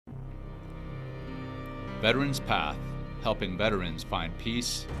Veterans Path, helping veterans find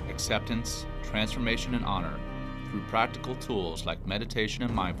peace, acceptance, transformation, and honor through practical tools like meditation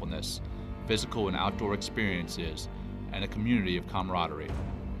and mindfulness, physical and outdoor experiences, and a community of camaraderie.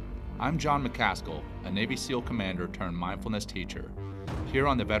 I'm John McCaskill, a Navy SEAL commander turned mindfulness teacher. Here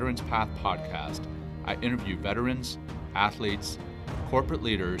on the Veterans Path podcast, I interview veterans, athletes, corporate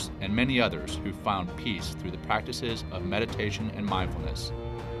leaders, and many others who found peace through the practices of meditation and mindfulness,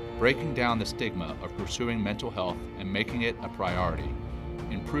 breaking down the stigma of pursuing mental health and making it a priority,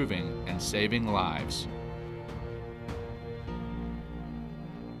 improving and saving lives.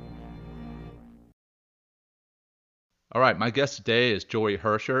 All right, my guest today is Jory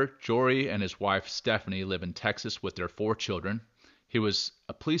Herscher. Jory and his wife Stephanie live in Texas with their 4 children. He was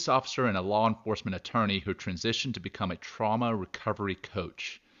a police officer and a law enforcement attorney who transitioned to become a trauma recovery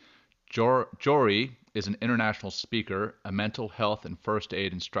coach. Jory is an international speaker, a mental health and first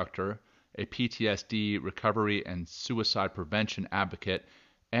aid instructor, a PTSD recovery and suicide prevention advocate,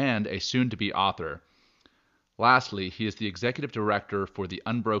 and a soon-to-be author. Lastly, he is the executive director for the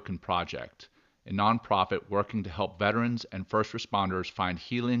Unbroken Project, a nonprofit working to help veterans and first responders find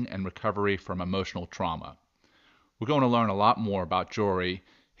healing and recovery from emotional trauma. We're going to learn a lot more about Jory,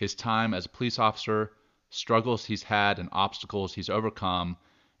 his time as a police officer, struggles he's had and obstacles he's overcome,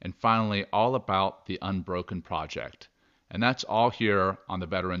 and finally, all about the Unbroken Project. And that's all here on the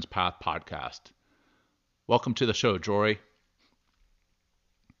Veterans Path podcast. Welcome to the show, Jory.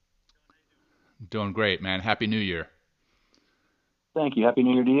 Doing great, man. Happy New Year. Thank you. Happy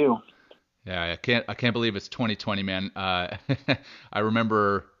New Year to you. Yeah, I can't believe it's 2020, man. I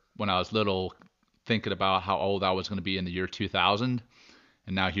remember when I was little thinking about how old I was going to be in the year 2000,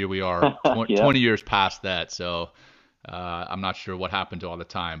 and now here we are, 20 years past that. So I'm not sure what happened to all the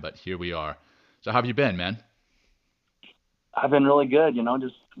time, but here we are. So how have you been, man? I've been really good,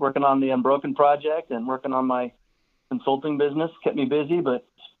 just working on the Unbroken Project and working on my consulting business. Kept me busy, but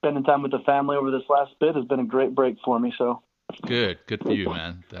spending time with the family over this last bit has been a great break for me. So good for you,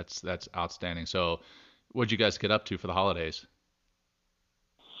 man. That's outstanding. So what'd you guys get up to for the holidays?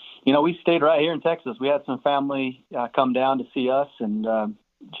 We stayed right here in Texas. We had some family come down to see us and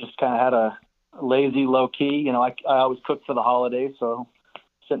just kind of had a lazy, low key. I always cook for the holidays, so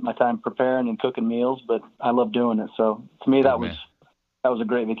spent my time preparing and cooking meals, but I love doing it. So to me, that was a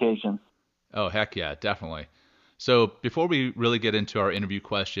great vacation. Oh, heck yeah, definitely. So before we really get into our interview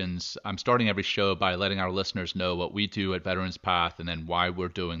questions, I'm starting every show by letting our listeners know what we do at Veterans Path and then why we're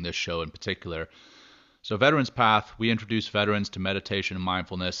doing this show in particular. So Veterans Path, we introduce veterans to meditation and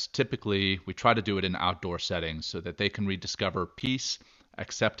mindfulness. Typically, we try to do it in outdoor settings so that they can rediscover peace,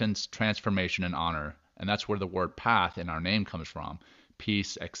 acceptance, transformation, and honor. And that's where the word path in our name comes from.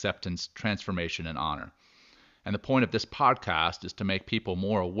 Peace, acceptance, transformation, and honor. And the point of this podcast is to make people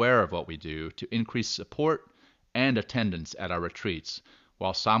more aware of what we do, to increase support and attendance at our retreats,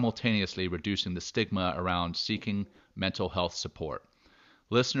 while simultaneously reducing the stigma around seeking mental health support.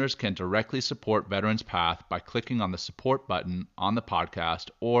 Listeners can directly support Veterans Path by clicking on the support button on the podcast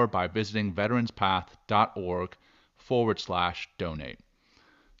or by visiting veteranspath.org/donate.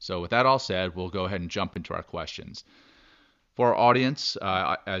 So with that all said, we'll go ahead and jump into our questions. For our audience,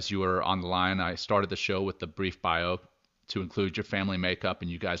 as you were on the line, I started the show with the brief bio to include your family makeup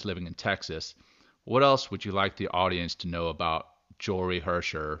and you guys living in Texas. What else would you like the audience to know about Jory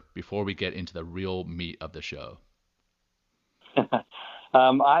Herscher before we get into the real meat of the show?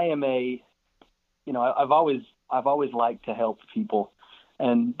 I am I've always liked to help people,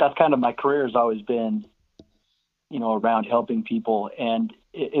 and that's kind of my career has always been, around helping people. And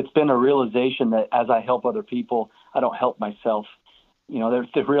it's been a realization that as I help other people, I don't help myself.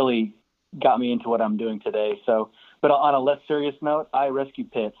 They've really got me into what I'm doing today. So, but on a less serious note, I rescue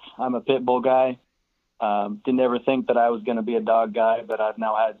pits. I'm a pit bull guy. Didn't ever think that I was going to be a dog guy, but I've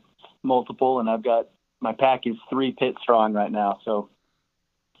now had multiple, and my pack is 3 pit strong right now. So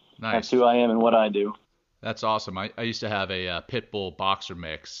nice. That's who I am and what I do. That's awesome. I used to have a pit bull boxer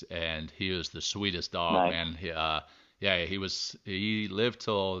mix, and he was the sweetest dog, nice. Man. He lived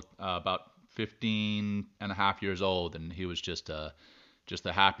till about 15 and a half years old, and he was just the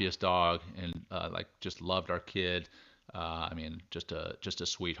happiest dog, and just loved our kid. Just a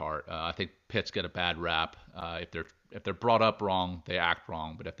sweetheart. I think pits get a bad rap. If they're brought up wrong, they act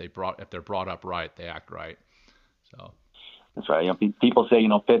wrong. But if they're brought up right, they act right. So that's right. People say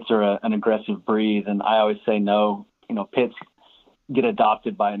pits are an aggressive breed, and I always say no. Pits get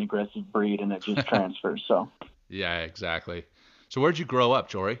adopted by an aggressive breed, and it just transfers. So yeah, exactly. So where'd you grow up,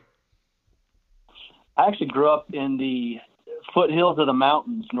 Jory? I actually grew up in the foothills of the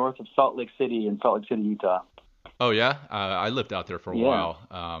mountains north of Salt Lake City in Salt Lake City, Utah. Oh yeah, I lived out there for a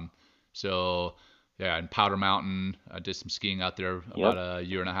while. So Yeah, in Powder Mountain, I did some skiing out there Yep. about a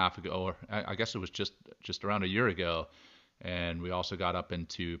year and a half ago, or I guess it was just around a year ago. And we also got up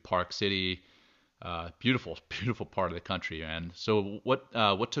into Park City, beautiful, beautiful part of the country. And so,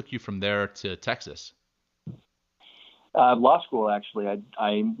 what took you from there to Texas? Law school, actually.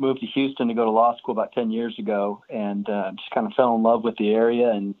 I moved to Houston to go to law school about 10 years ago, and just kind of fell in love with the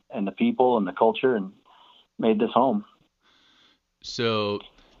area and the people and the culture, and made this home. So,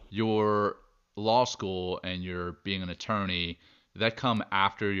 your law school and your being an attorney, did that come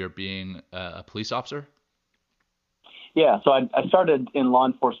after your being a police officer? Yeah, so I started in law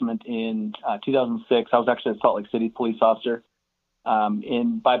enforcement in 2006. I was actually a Salt Lake City police officer.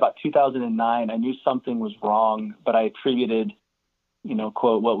 In by about 2009, I knew something was wrong, but I attributed,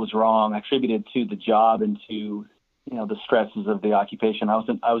 quote, what was wrong. I attributed to the job and to, the stresses of the occupation.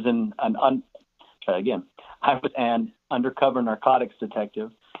 Try again. I was an undercover narcotics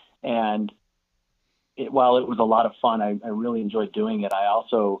detective, and while it was a lot of fun, I really enjoyed doing it. I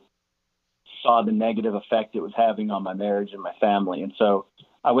also saw the negative effect it was having on my marriage and my family, and so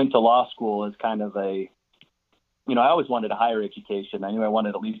I went to law school as kind of I always wanted a higher education. I knew I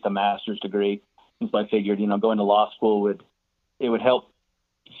wanted at least a master's degree. And so I figured, going to law school would help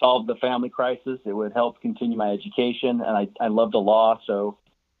solve the family crisis. It would help continue my education. And I love the law. So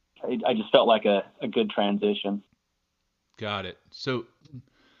I just felt like a good transition. Got it. So,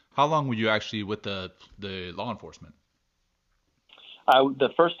 how long were you actually with the law enforcement? The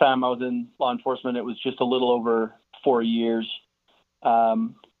first time I was in law enforcement, it was just a little over 4 years.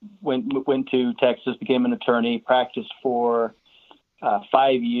 Um, went to Texas, became an attorney, practiced for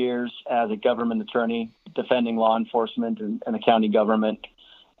 5 years as a government attorney, defending law enforcement and the county government.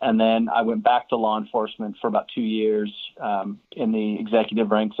 And then I went back to law enforcement for about 2 years in the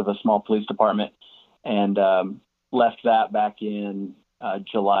executive ranks of a small police department, and left that back in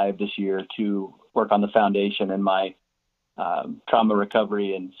July of this year to work on the foundation and my trauma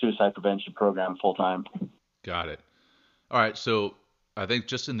recovery and suicide prevention program full time. Got it. All right. So, I think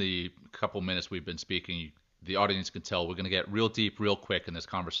just in the couple minutes we've been speaking, the audience can tell we're going to get real deep real quick in this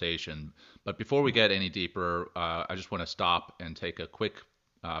conversation. But before we get any deeper, I just want to stop and take a quick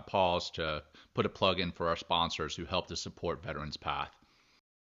pause to put a plug in for our sponsors who help to support Veterans Path.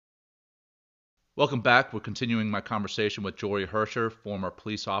 Welcome back. We're continuing my conversation with Jory Hersher, former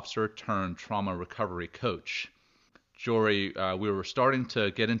police officer turned trauma recovery coach. Jory, we were starting to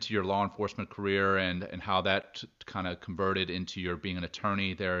get into your law enforcement career and how that kind of converted into your being an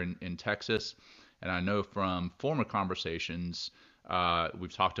attorney there in Texas. And I know from former conversations,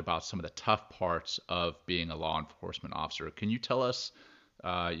 we've talked about some of the tough parts of being a law enforcement officer. Can you tell us,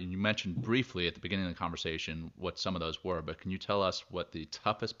 you mentioned briefly at the beginning of the conversation what some of those were, but can you tell us what the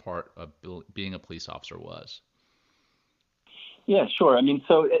toughest part of being a police officer was? Yeah, sure. I mean,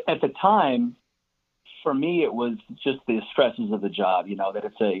 so at the time, for me, it was just the stresses of the job, that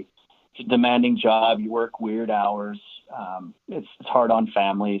it's a demanding job. You work weird hours. It's hard on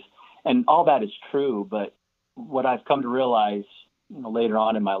families, and all that is true. But what I've come to realize, later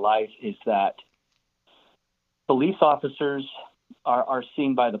on in my life is that police officers are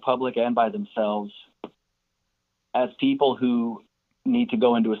seen by the public and by themselves as people who need to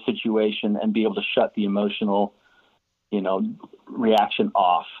go into a situation and be able to shut the emotional, reaction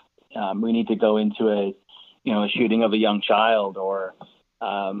off. We need to go into a shooting of a young child, or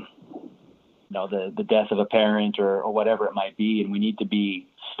the death of a parent, or whatever it might be, and we need to be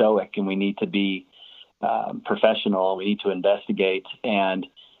stoic, and we need to be professional. We need to investigate, and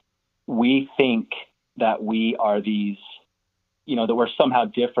we think that we are these, that we're somehow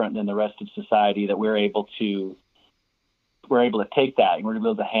different than the rest of society, that we're able to take that and we're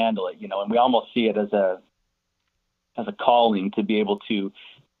able to handle it, and we almost see it as a calling to be able to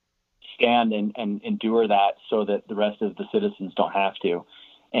stand and endure that so that the rest of the citizens don't have to.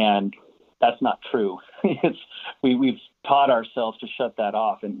 And that's not true. We've taught ourselves to shut that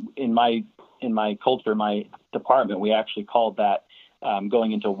off. And in my culture, my department, we actually called that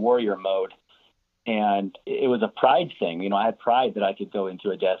going into warrior mode. And it was a pride thing. I had pride that I could go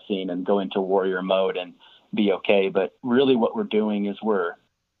into a death scene and go into warrior mode and be okay. But really what we're doing is we're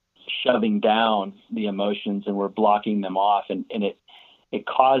shoving down the emotions and we're blocking them off. And it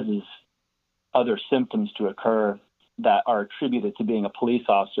causes other symptoms to occur that are attributed to being a police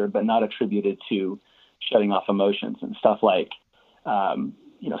officer, but not attributed to shutting off emotions, and stuff like,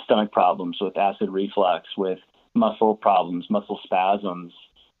 stomach problems with acid reflux, with muscle problems, muscle spasms,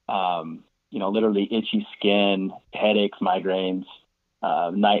 literally itchy skin, headaches, migraines,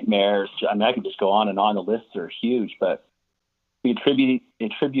 nightmares. I mean, I could just go on and on. The lists are huge, but we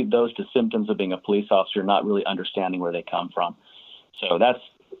attribute those to symptoms of being a police officer, not really understanding where they come from. So that's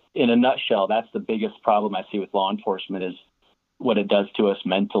in a nutshell, that's the biggest problem I see with law enforcement is what it does to us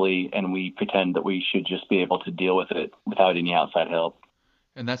mentally, and we pretend that we should just be able to deal with it without any outside help.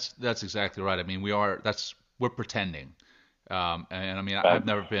 And that's exactly right. I mean, we're pretending. And I mean, Right. I've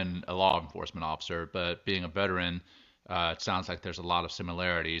never been a law enforcement officer, but being a veteran, it sounds like there's a lot of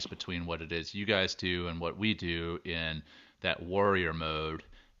similarities between what it is you guys do and what we do in that warrior mode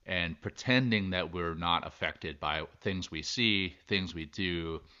and pretending that we're not affected by things we see, things we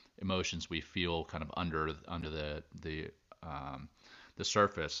do, emotions we feel kind of under the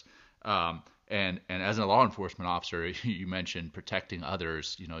surface. And as a law enforcement officer, you mentioned protecting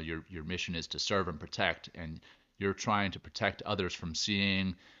others. You know, your mission is to serve and protect, and you're trying to protect others from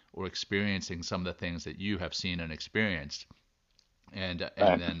seeing or experiencing some of the things that you have seen and experienced, and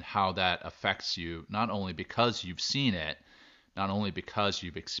Right. then how that affects you, not only because you've seen it, not only because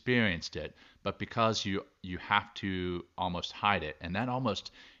you've experienced it, but because you have to almost hide it, and that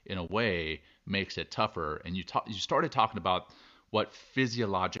almost in a way makes it tougher. And you started talking about what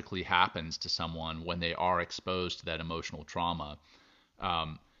physiologically happens to someone when they are exposed to that emotional trauma.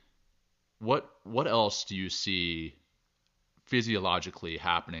 Um, what else do you see physiologically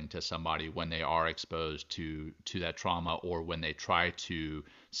happening to somebody when they are exposed to that trauma, or when they try to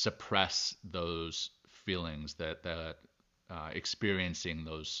suppress those feelings that experiencing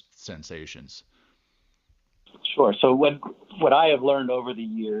those sensations? Sure. So what I have learned over the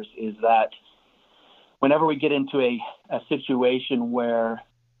years is that whenever we get into a situation where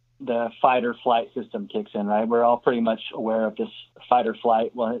the fight or flight system kicks in, right? We're all pretty much aware of this fight or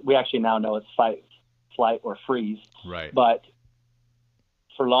flight. Well, we actually now know it's fight, flight, or freeze. Right. But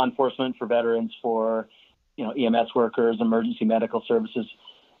for law enforcement, for veterans, for EMS workers, emergency medical services,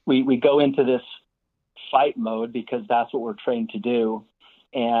 we go into this fight mode because that's what we're trained to do.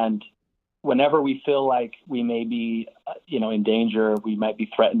 And whenever we feel like we may be, in danger, we might be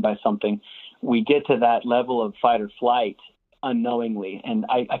threatened by something, we get to that level of fight or flight unknowingly. And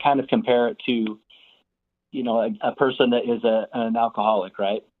I kind of compare it to, a person that is an alcoholic,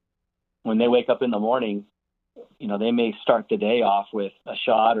 right? When they wake up in the morning, they may start the day off with a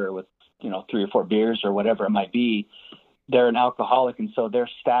shot or with, 3 or 4 beers or whatever it might be. They're an alcoholic. And so their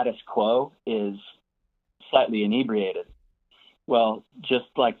status quo is slightly inebriated. Well, just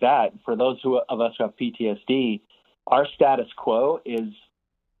like that, for those of us who have PTSD, our status quo is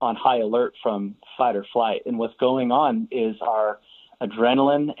on high alert from fight or flight. And what's going on is our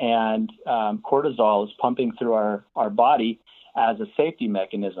adrenaline and cortisol is pumping through our body as a safety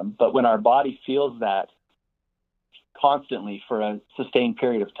mechanism. But when our body feels that constantly for a sustained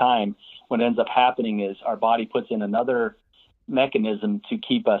period of time, what ends up happening is our body puts in another mechanism to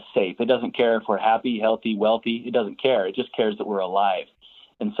keep us safe. It doesn't care if we're happy, healthy, wealthy. It doesn't care. It just cares that we're alive.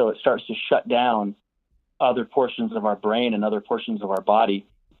 And so it starts to shut down other portions of our brain and other portions of our body.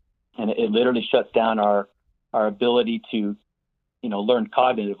 And it literally shuts down our ability to, learn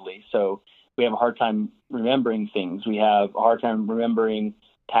cognitively. So we have a hard time remembering things. We have a hard time remembering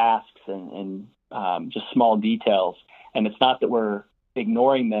tasks and just small details. And it's not that we're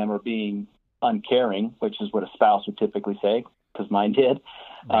ignoring them or being uncaring, which is what a spouse would typically say, because mine did.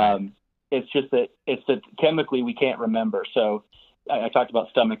 Right. It's just that chemically we can't remember. So I talked about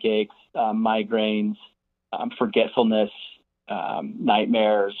stomach aches, migraines, forgetfulness,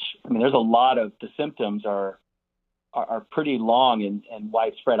 nightmares. I mean, there's a lot of the symptoms are pretty long and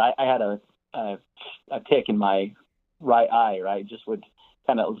widespread. I had a tick in my right eye, right? Just would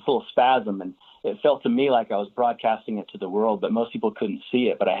kind of a little spasm, and it felt to me like I was broadcasting it to the world, but most people couldn't see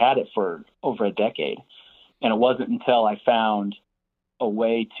it. But I had it for over a decade, and it wasn't until I found a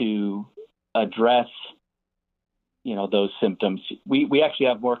way to address, those symptoms. We actually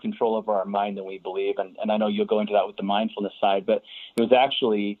have more control over our mind than we believe, and I know you'll go into that with the mindfulness side, but it was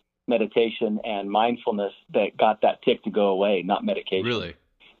actually meditation and mindfulness that got that tick to go away, not medication. Really?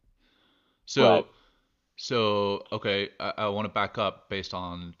 Right. So okay, I want to back up based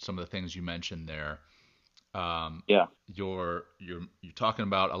on some of the things you mentioned there. Um, Yeah. you're talking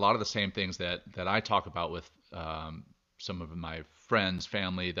about a lot of the same things that I talk about with some of my friends,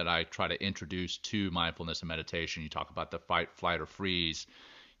 family that I try to introduce to mindfulness and meditation. You talk about the fight, flight, or freeze,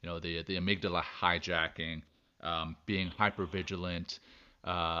 the amygdala hijacking, being hyper vigilant.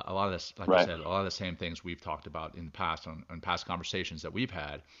 A lot of this, like I Right. said, a lot of the same things we've talked about in the past on past conversations that we've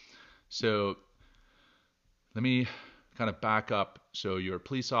had. So let me kind of back up. So you're a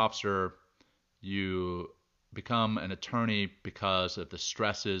police officer, you become an attorney because of the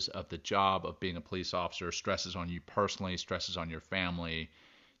stresses of the job of being a police officer, stresses on you personally, stresses on your family.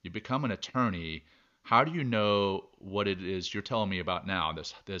 You become an attorney. How do you know what it is you're telling me about now?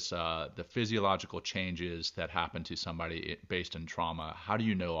 The physiological changes that happen to somebody based in trauma. How do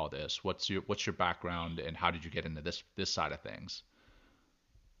you know all this? What's your background, and how did you get into this side of things?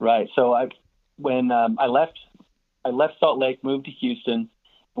 Right. So when I left Salt Lake, moved to Houston,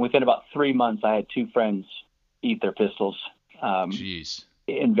 and within about 3 months, I had two friends eat their pistols Jeez.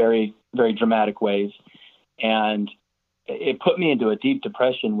 in very, very dramatic ways. And it put me into a deep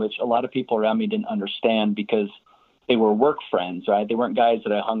depression, which a lot of people around me didn't understand because they were work friends, right? They weren't guys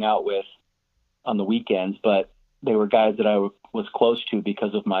that I hung out with on the weekends, but they were guys that I was close to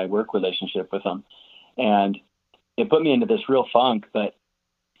because of my work relationship with them. And it put me into this real funk, but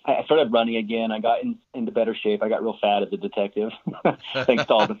I started running again. I got into better shape. I got real fat as a detective, thanks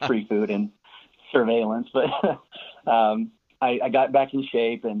to all the free food and surveillance. But I got back in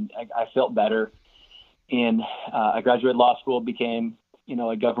shape, and I felt better. And I graduated law school, became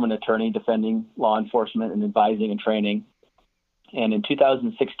a government attorney defending law enforcement and advising and training. And in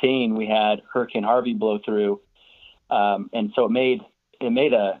 2016, we had Hurricane Harvey blow through, and so it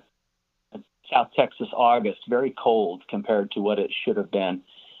made a South Texas August very cold compared to what it should have been.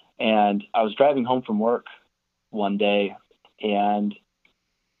 And I was driving home from work one day and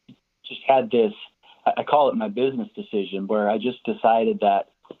just had this, I call it my business decision, where I just decided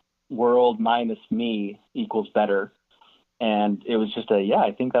that world minus me equals better. And it was just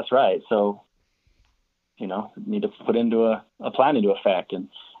I think that's right. So, need to put into a plan into effect. And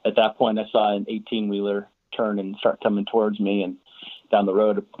at that point, I saw an 18-wheeler turn and start coming towards me and down the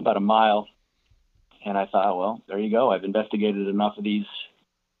road about a mile. And I thought, well, there you go. I've investigated enough of these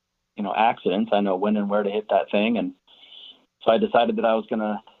accidents. I know when and where to hit that thing. And so I decided that I was going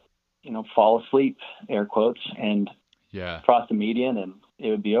to, fall asleep, air quotes, and cross the median, and it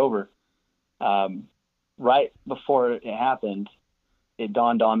would be over. Right before it happened, it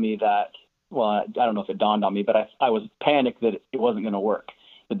dawned on me that, well, I don't know if it dawned on me, but I was panicked that it wasn't going to work,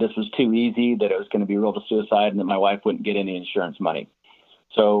 that this was too easy, that it was going to be real to suicide, and that my wife wouldn't get any insurance money.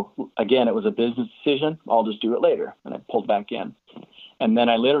 So again, it was a business decision. I'll just do it later. And I pulled back in. And then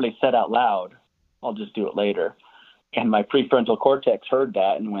I literally said out loud, I'll just do it later. And my prefrontal cortex heard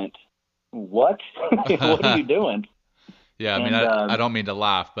that and went, what? What are you doing? Yeah, I mean, I don't mean to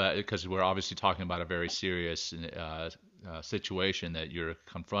laugh, but because we're obviously talking about a very serious situation that you're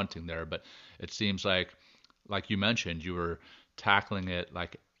confronting there. But it seems like you mentioned, you were tackling it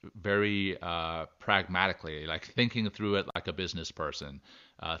like very pragmatically, like thinking through it like a business person,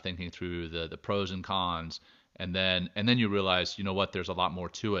 thinking through the pros and cons. And then you realize, you know what, there's a lot more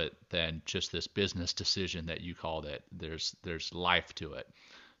to it than just this business decision that you called it. There's life to it.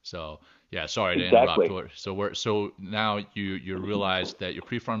 So yeah, sorry to Exactly. interrupt. So now you realize that your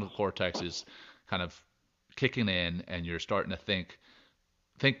prefrontal cortex is kind of kicking in, and you're starting to think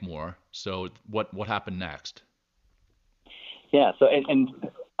more. So what happened next? Yeah. So and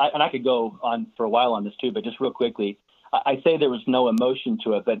I could go on for a while on this too, but just real quickly, I say there was no emotion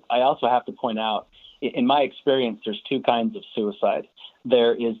to it, but I also have to point out, in my experience, there's two kinds of suicide.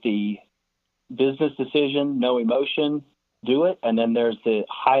 There is the business decision, no emotion, do it. And then there's the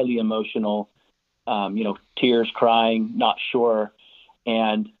highly emotional, tears, crying, not sure.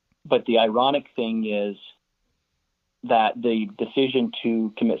 But the ironic thing is that the decision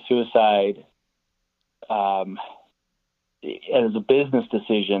to commit suicide as a business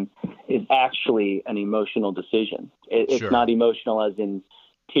decision is actually an emotional decision. It's Sure. not emotional as in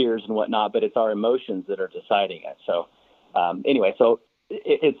tears and whatnot, but it's our emotions that are deciding it. So anyway,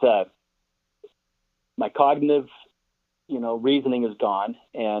 it's my cognitive, reasoning is gone,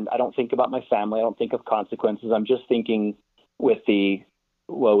 and I don't think about my family. I don't think of consequences. I'm just thinking with the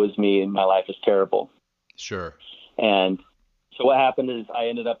woe is me and my life is terrible. Sure. And so what happened is I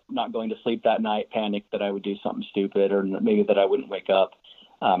ended up not going to sleep that night, panicked that I would do something stupid or maybe that I wouldn't wake up.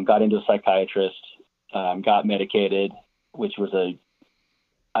 Got into a psychiatrist, got medicated, which was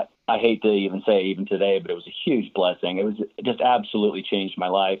I hate to even say even today, but it was a huge blessing. It just absolutely changed my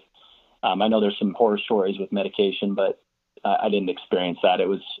life. I know there's some horror stories with medication, but I didn't experience that. It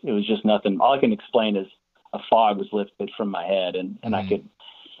was just nothing. All I can explain is a fog was lifted from my head, and I could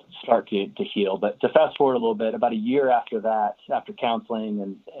start to heal. But to fast forward a little bit, about a year after that, after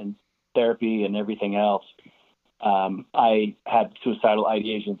counseling and therapy and everything else, I had suicidal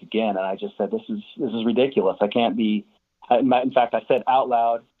ideations again, and I just said, this is ridiculous. I can't be. In fact, I said out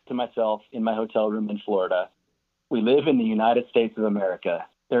loud to myself in my hotel room in Florida, we live in the United States of America.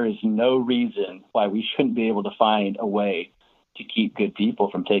 There is no reason why we shouldn't be able to find a way to keep good people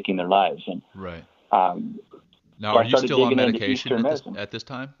from taking their lives. And Right. now, Are you still on medication at this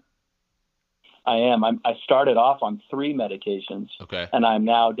time? I am. I started off on 3 medications, Okay. and I'm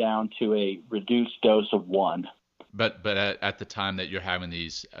now down to a reduced dose of 1. But at the time that you're having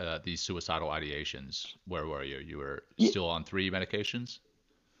these suicidal ideations, where were you? You were still on 3 medications?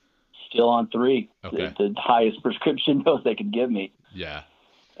 Still on 3, Okay. the highest prescription dose they could give me. Yeah.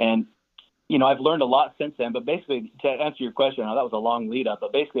 And, I've learned a lot since then. But basically, to answer your question, that was a long lead up.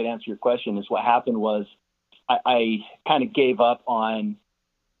 But basically, to answer your question, is what happened was I kind of gave up on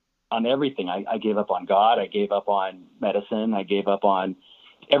everything. I gave up on God. I gave up on medicine. I gave up on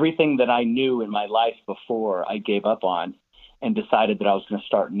everything that I knew in my life before. I gave up on, and decided that I was going to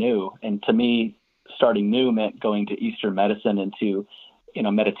start new. And to me, starting new meant going to Eastern medicine and to,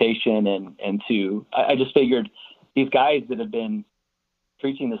 meditation and to, I just figured these guys that have been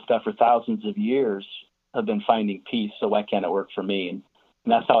preaching this stuff for thousands of years have been finding peace. So why can't it work for me? And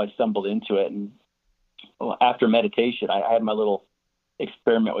that's how I stumbled into it. And after meditation, I had my little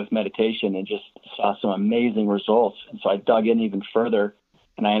experiment with meditation and just saw some amazing results. And so I dug in even further,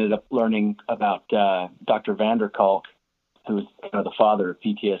 and I ended up learning about Dr. van der Kolk, who's kind of the father of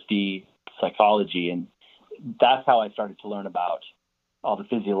PTSD psychology. And that's how I started to learn about all the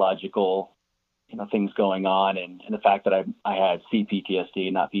physiological, things going on, and the fact that I had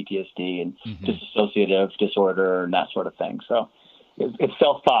CPTSD, not PTSD, and dissociative disorder and that sort of thing. So it's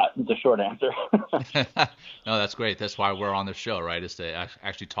self-taught. It's a short answer. No, that's great. That's why we're on the show, right? Is to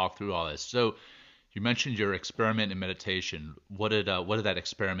actually talk through all this. So you mentioned your experiment in meditation. What did that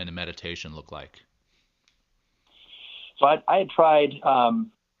experiment in meditation look like? So I had tried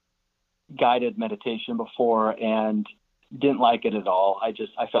guided meditation before and didn't like it at all. I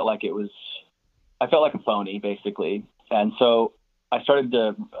felt like I felt like a phony, basically. And so I started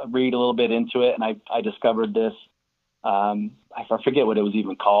to read a little bit into it, and I discovered this. I forget what it was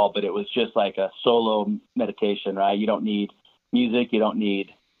even called, but it was just like a solo meditation, right? You don't need music. You don't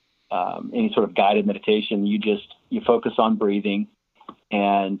need any sort of guided meditation. You focus on breathing,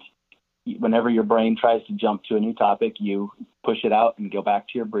 and whenever your brain tries to jump to a new topic, you push it out and go back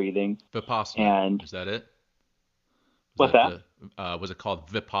to your breathing. Vipassana. And is that it? What's that? Was it called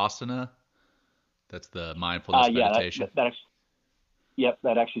Vipassana? That's the mindfulness meditation. Yep,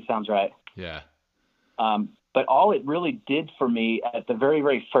 that actually sounds right. Yeah. But all it really did for me at the very,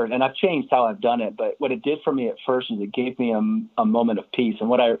 very first, and I've changed how I've done it, but what it did for me at first is it gave me a moment of peace. And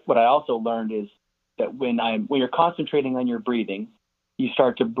what I also learned is that when you're concentrating on your breathing, you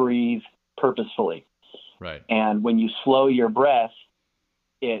start to breathe purposefully. Right. And when you slow your breath,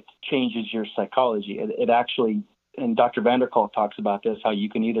 it changes your psychology. It actually, and Dr. van der Kolk talks about this, how you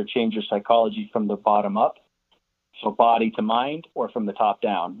can either change your psychology from the bottom up, so body to mind, or from the top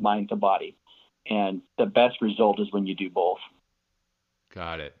down, mind to body. And the best result is when you do both.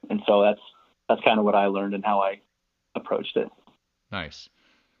 Got it. And so that's kind of what I learned and how I approached it. Nice.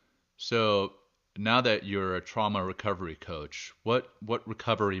 So now that you're a trauma recovery coach, what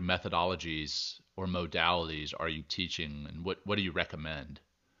recovery methodologies or modalities are you teaching, and what do you recommend?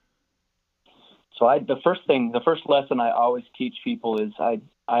 So the first lesson I always teach people is I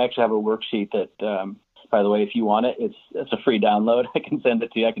actually have a worksheet that, by the way, if you want it, it's a free download. I can send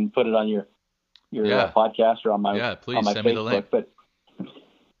it to you. I can put it on your podcast or on my please on my send Facebook. me the link. But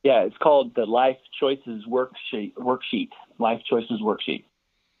yeah, it's called the Life Choices Worksheet. Life Choices Worksheet.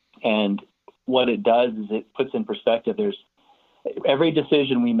 And what it does is it puts in perspective. There's every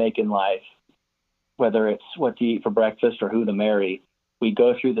decision we make in life, whether it's what to eat for breakfast or who to marry, we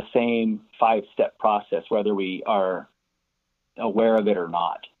go through the same 5-step process, whether we are aware of it or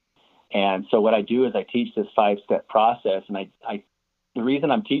not. And so what I do is I teach this 5-step process, and the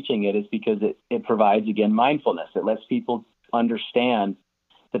reason I'm teaching it is because it provides, again, mindfulness. It lets people understand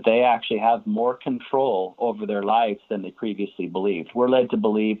that they actually have more control over their lives than they previously believed. We're led to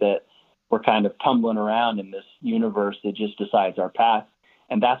believe that we're kind of tumbling around in this universe that just decides our path,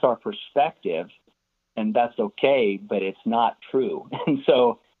 and that's our perspective, and that's okay, but it's not true. And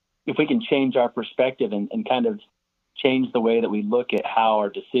so if we can change our perspective and kind of change the way that we look at how our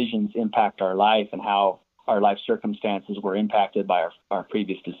decisions impact our life and how our life circumstances were impacted by our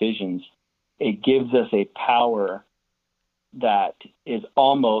previous decisions, it gives us a power that is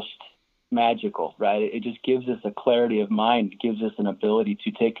almost magical, right? It just gives us a clarity of mind. It gives us an ability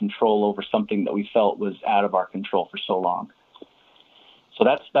to take control over something that we felt was out of our control for so long. So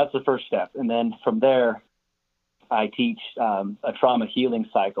that's the first step. And then from there, I teach a trauma healing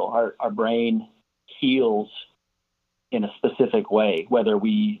cycle. Our brain heals in a specific way, whether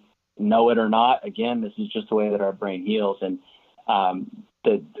we know it or not. Again, this is just the way that our brain heals. And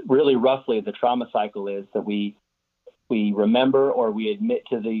really roughly the trauma cycle is that we remember or we admit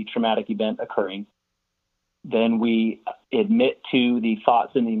to the traumatic event occurring. Then we admit to the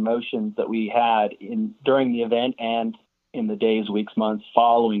thoughts and the emotions that we had during the event and in the days, weeks, months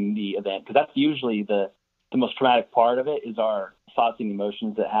following the event. Because that's usually the most traumatic part of it, is our thoughts and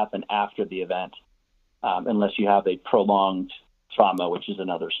emotions that happen after the event, unless you have a prolonged trauma, which is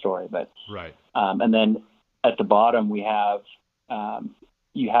another story. But right. And then at the bottom, we have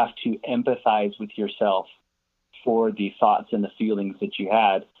you have to empathize with yourself for the thoughts and the feelings that you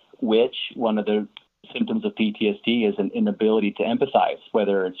had, which one of the symptoms of PTSD is an inability to empathize,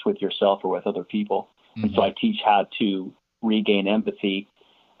 whether it's with yourself or with other people. Mm-hmm. And so I teach how to regain empathy.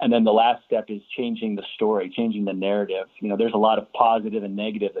 And then the last step is changing the story, changing the narrative. There's a lot of positive and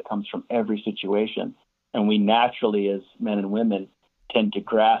negative that comes from every situation. And we naturally, as men and women, tend to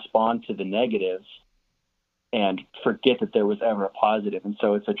grasp onto the negatives and forget that there was ever a positive. And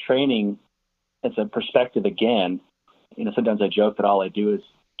so it's a training, it's a perspective again. Sometimes I joke that all I do is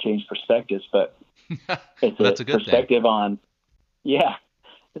change perspectives, but it's That's a good perspective thing. on,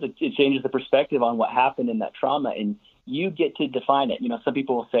 it changes the perspective on what happened in that trauma, and you get to define it. Some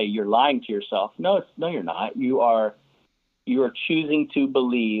people will say you're lying to yourself. No, you're not. You are choosing to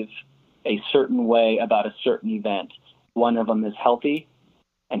believe a certain way about a certain event. One of them is healthy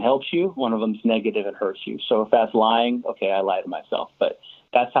and helps you. One of them is negative and hurts you. So if that's lying, okay, I lied to myself. But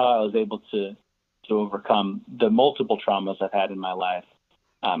that's how I was able to overcome the multiple traumas I've had in my life,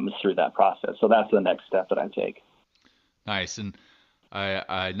 through that process. So that's the next step that I take. Nice. And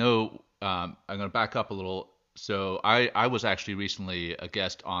I know I'm going to back up a little. So I was actually recently a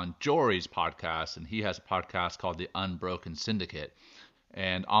guest on Jory's podcast, and he has a podcast called The Unbroken Syndicate.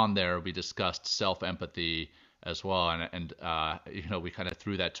 And on there, we discussed self-empathy as well. And we kind of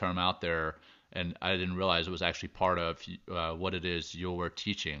threw that term out there, and I didn't realize it was actually part of what it is you're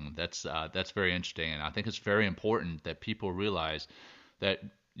teaching. That's very interesting. And I think it's very important that people realize that,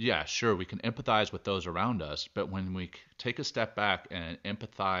 yeah, sure, we can empathize with those around us, but when we take a step back and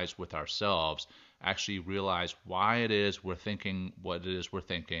empathize with ourselves, actually realize why it is we're thinking what it is we're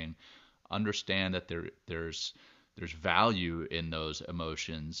thinking, understand that there's value in those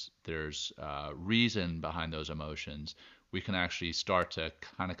emotions, there's reason behind those emotions, we can actually start to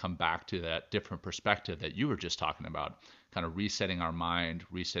kind of come back to that different perspective that you were just talking about, kind of resetting our mind,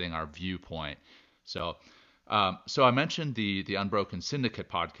 resetting our viewpoint. So I mentioned the Unbroken Syndicate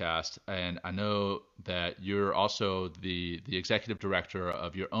podcast, and I know that you're also the executive director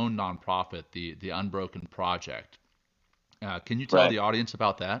of your own nonprofit, the Unbroken Project. Can you tell the audience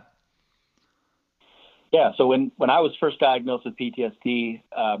about that? Yeah. So when I was first diagnosed with PTSD,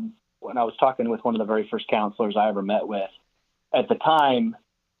 when I was talking with one of the very first counselors I ever met with, at the time,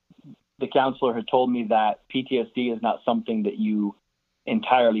 the counselor had told me that PTSD is not something that you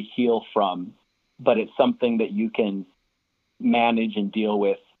entirely heal from, but it's something that you can manage and deal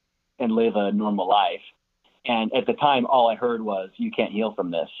with and live a normal life. And at the time, all I heard was, you can't heal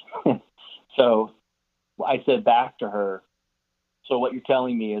from this. So I said back to her, so what you're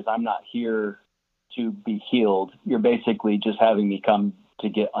telling me is I'm not here to be healed. You're basically just having me come to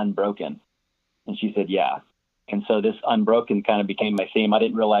get unbroken. And she said, yeah. And so this Unbroken kind of became my theme. I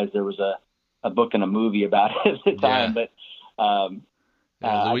didn't realize there was a book and a movie about it at the time, but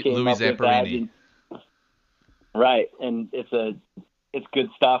Louis Zamperini. Right. And it's good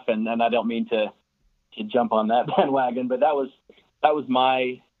stuff. And I don't mean to jump on that bandwagon, but that was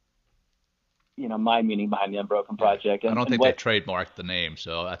my meaning behind the Unbroken Project. I don't think they trademarked the name,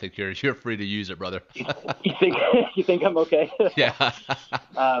 so I think you're free to use it, brother. You think I'm okay? Yeah.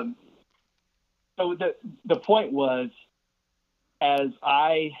 So the point was, as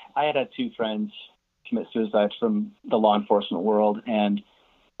I had two friends commit suicide from the law enforcement world, and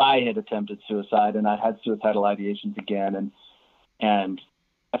I had attempted suicide, and I had suicidal ideations again, and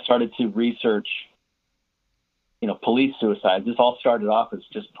I started to research, police suicides. This all started off as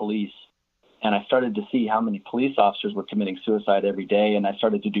just police, and I started to see how many police officers were committing suicide every day, and I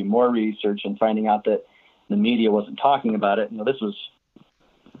started to do more research and finding out that the media wasn't talking about it. This was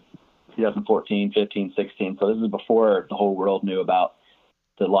 2014, 15, 16, so this is before the whole world knew about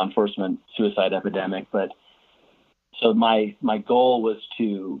the law enforcement suicide epidemic. But so my goal was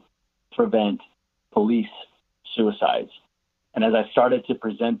to prevent police suicides. And as I started to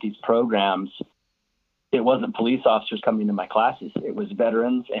present these programs, it wasn't police officers coming to my classes. It was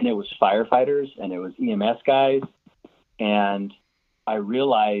veterans, and it was firefighters, and it was EMS guys. And I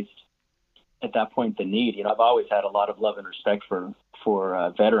realized at that point the need. I've always had a lot of love and respect for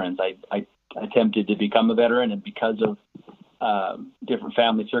veterans. I attempted to become a veteran, and because of different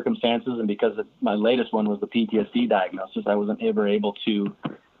family circumstances, and because of my latest one was the PTSD diagnosis, I wasn't ever able to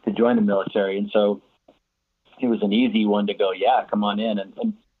join the military. And so it was an easy one to go, yeah, come on in.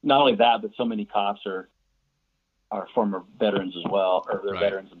 And not only that, but so many cops are are former veterans as well, or they're Right.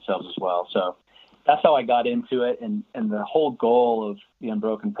 veterans themselves as well. So that's how I got into it. And the whole goal of the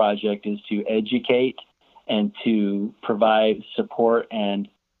Unbroken Project is to educate and to provide support and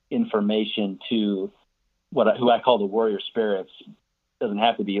information to who I call the warrior spirits. Doesn't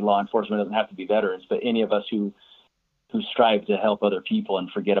have to be law enforcement, doesn't have to be veterans, but any of us who strive to help other people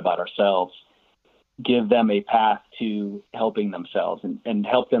and forget about ourselves, give them a path to helping themselves and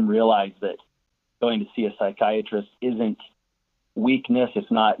help them realize that going to see a psychiatrist isn't weakness.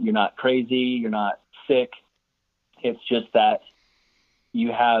 It's not, you're not crazy, you're not sick. It's just that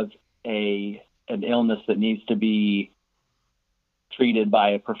you have an illness that needs to be treated by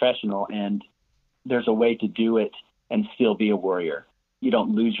a professional, and there's a way to do it and still be a warrior. You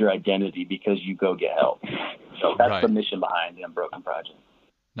don't lose your identity because you go get help. So that's Right. the mission behind the Unbroken Project.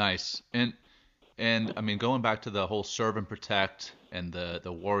 Nice. And I mean, going back to the whole serve and protect and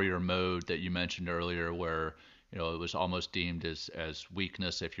the warrior mode that you mentioned earlier, where it was almost deemed as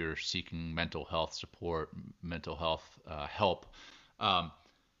weakness if you're seeking mental health support, mental health help.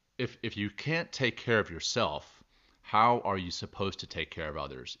 If you can't take care of yourself, how are you supposed to take care of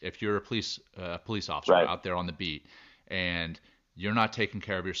others? If you're a police officer Right. out there on the beat and you're not taking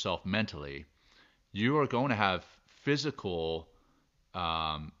care of yourself mentally, you are going to have physical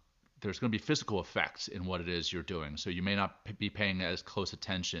there's going to be physical effects in what it is you're doing. So you may not be paying as close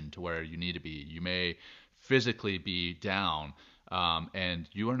attention to where you need to be. You may physically be down, and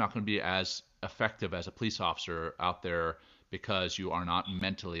you are not going to be as effective as a police officer out there because you are not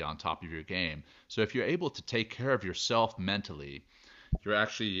mentally on top of your game. So if you're able to take care of yourself mentally, you're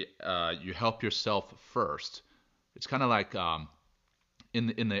actually you help yourself first. It's kind of like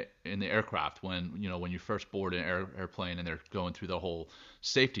in the aircraft when you first board an airplane and they're going through the whole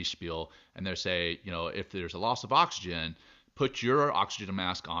safety spiel and they say if there's a loss of oxygen, put your oxygen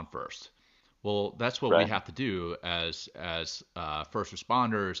mask on first. Well, that's what Right. we have to do as first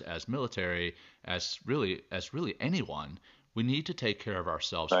responders, as military, as really anyone. We need to take care of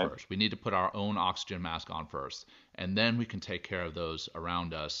ourselves Right. first. We need to put our own oxygen mask on first, and then we can take care of those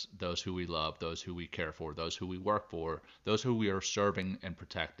around us, those who we love, those who we care for, those who we work for, those who we are serving and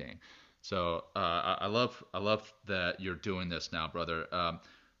protecting. So I love that you're doing this now, brother.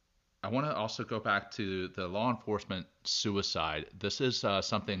 I want to also go back to the law enforcement suicide. This is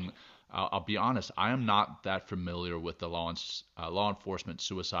something. I'll be honest. I am not that familiar with the law enforcement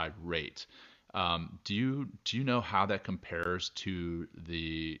suicide rate. Do you know how that compares to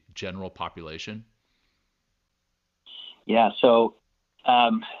the general population? Yeah. So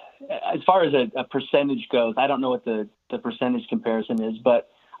as far as a percentage goes, I don't know what the percentage comparison is, but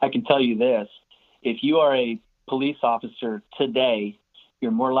I can tell you this. If you are a police officer today,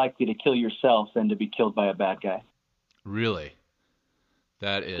 you're more likely to kill yourself than to be killed by a bad guy. Really?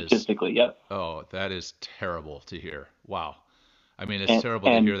 That is, Statistically, yep. oh, that is terrible to hear. Wow. I mean, it's And, terrible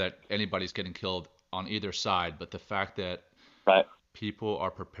to and hear that anybody's getting killed on either side, but the fact that right. people are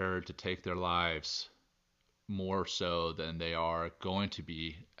prepared to take their lives more so than they are going to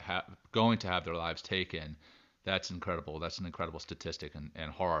be going to have their lives taken, that's incredible. That's an incredible statistic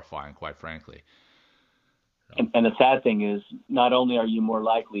and horrifying, quite frankly. And the sad thing is, not only are you more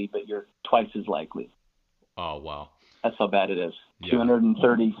likely, but you're twice as likely. Oh, wow. That's how bad it is. Yeah.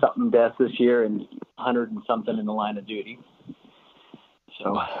 230 something deaths this year and 100 and something in the line of duty.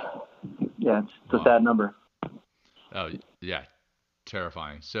 So, yeah, it's a sad number. Oh, yeah,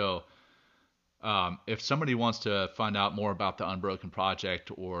 terrifying. So, if somebody wants to find out more about the Unbroken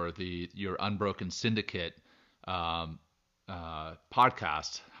Project or your Unbroken Syndicate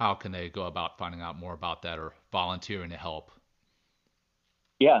podcast, how can they go about finding out more about that or volunteering to help?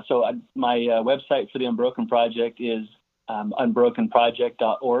 Yeah, so my website for the Unbroken Project is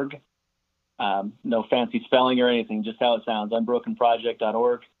unbrokenproject.org. No fancy spelling or anything, just how it sounds,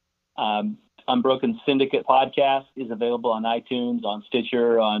 unbrokenproject.org. Unbroken Syndicate podcast is available on iTunes, on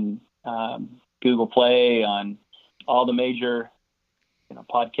Stitcher, on Google Play, on all the major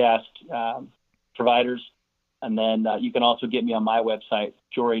podcast providers. And then you can also get me on my website,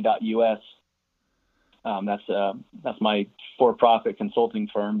 jory.us. That's my for-profit consulting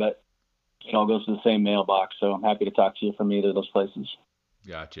firm, but it all goes to the same mailbox. So I'm happy to talk to you from either of those places.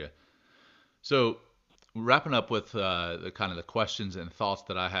 Gotcha. So wrapping up with the kind of the questions and thoughts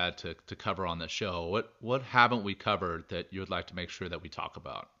that I had to cover on the show, what haven't we covered that you would like to make sure that we talk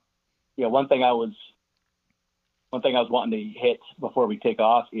about? Yeah, one thing I was wanting to hit before we take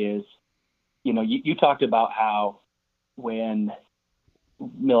off is, you talked about how when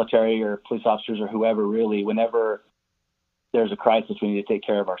military or police officers or whoever, really, whenever there's a crisis, we need to take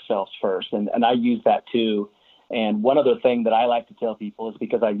care of ourselves first. And I use that too. And one other thing that I like to tell people is,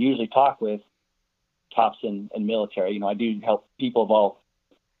 because I usually talk with cops and military. I do help people of all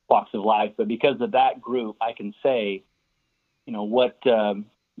walks of life, but because of that group, I can say,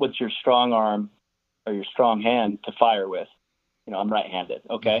 what's your strong arm or your strong hand to fire with? I'm right-handed.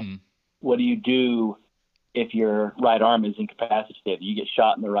 Okay. Mm-hmm. What do you do if your right arm is incapacitated? You get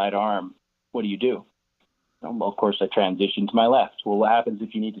shot in the right arm. What do you do? Well, of course, I transition to my left. Well, what happens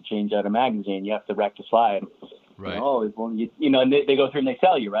if you need to change out a magazine? You have to rectify it. Right. And they go through and they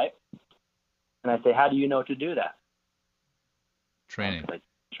tell you, right? And I say, how do you know to do that? Training.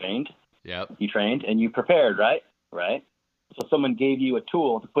 Trained. Yep. You trained and you prepared, right? Right. So someone gave you a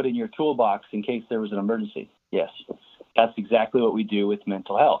tool to put in your toolbox in case there was an emergency. Yes. That's exactly what we do with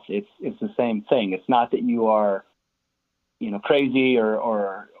mental health. It's the same thing. It's not that you are, crazy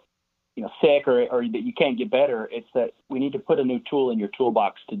or sick or that you can't get better. It's that we need to put a new tool in your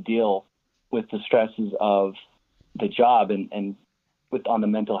toolbox to deal with the stresses of the job and on the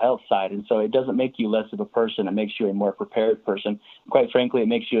mental health side. And so it doesn't make you less of a person. It makes you a more prepared person. Quite frankly, it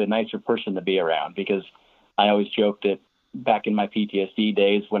makes you a nicer person to be around, because I always joke that back in my PTSD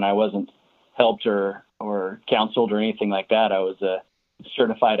days when I wasn't helped or counseled or anything like that, I was a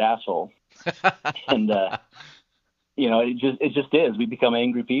certified asshole. And, it just is. We become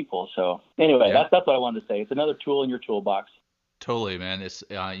angry people. So anyway, Yeah. that's what I wanted to say. It's another tool in your toolbox. Totally, man. It's,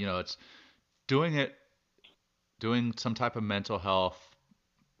 it's doing some type of mental health,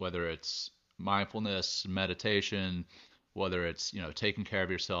 whether it's mindfulness, meditation, whether it's, taking care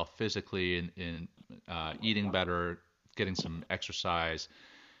of yourself physically and eating better, getting some exercise.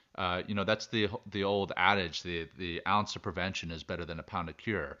 That's the old adage, the ounce of prevention is better than a pound of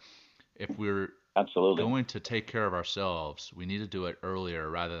cure. If we're Absolutely going to take care of ourselves, we need to do it earlier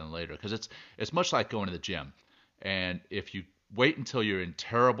rather than later, because it's much like going to the gym. And if you wait until you're in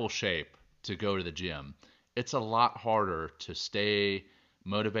terrible shape to go to the gym, it's a lot harder to stay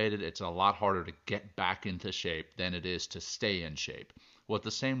motivated. It's a lot harder to get back into shape than it is to stay in shape. Well, it's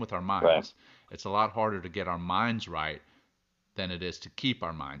the same with our minds. Right. It's a lot harder to get our minds right than it is to keep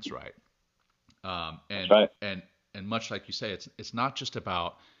our minds right. That's right. And much like you say, it's not just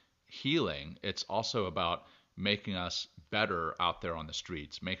about healing. It's also about making us better out there on the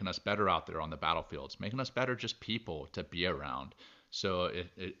streets, making us better out there on the battlefields, making us better just people to be around. So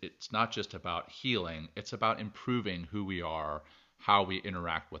it's not just about healing. It's about improving who we are, how we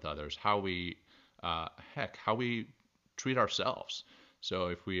interact with others, how we treat ourselves. So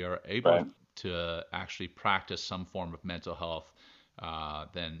if we are able Right. to actually practice some form of mental health,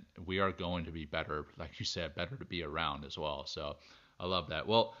 then we are going to be better, like you said, better to be around as well. So I love that.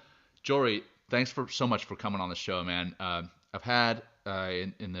 Well, Jory, thanks so much for coming on the show, man. I've had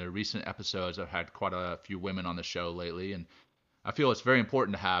in the recent episodes, I've had quite a few women on the show lately, and I feel it's very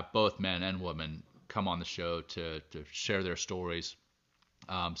important to have both men and women come on the show to share their stories.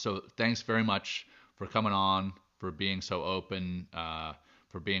 So thanks very much for coming on, for being so open,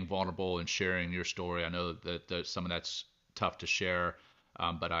 for being vulnerable and sharing your story. I know that some of that's tough to share,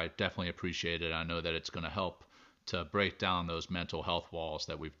 but I definitely appreciate it. I know that it's going to help to break down those mental health walls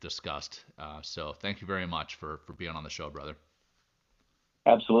that we've discussed. So thank you very much for being on the show, brother.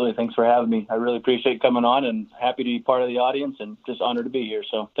 Absolutely. Thanks for having me. I really appreciate coming on, and happy to be part of the audience and just honored to be here.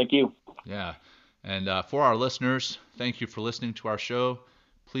 So thank you. Yeah. And for our listeners, thank you for listening to our show.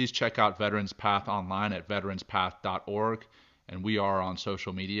 Please check out Veterans Path online at veteranspath.org. And we are on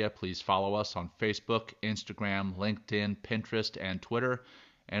social media. Please follow us on Facebook, Instagram, LinkedIn, Pinterest, and Twitter.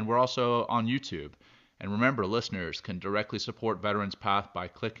 And we're also on YouTube. And remember, listeners can directly support Veterans Path by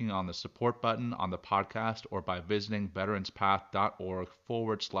clicking on the support button on the podcast or by visiting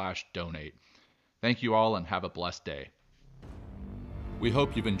veteranspath.org/donate. Thank you all and have a blessed day. We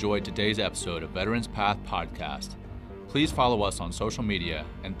hope you've enjoyed today's episode of Veterans Path Podcast. Please follow us on social media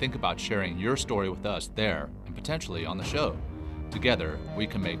and think about sharing your story with us there and potentially on the show. Together, we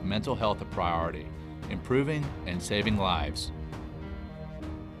can make mental health a priority, improving and saving lives.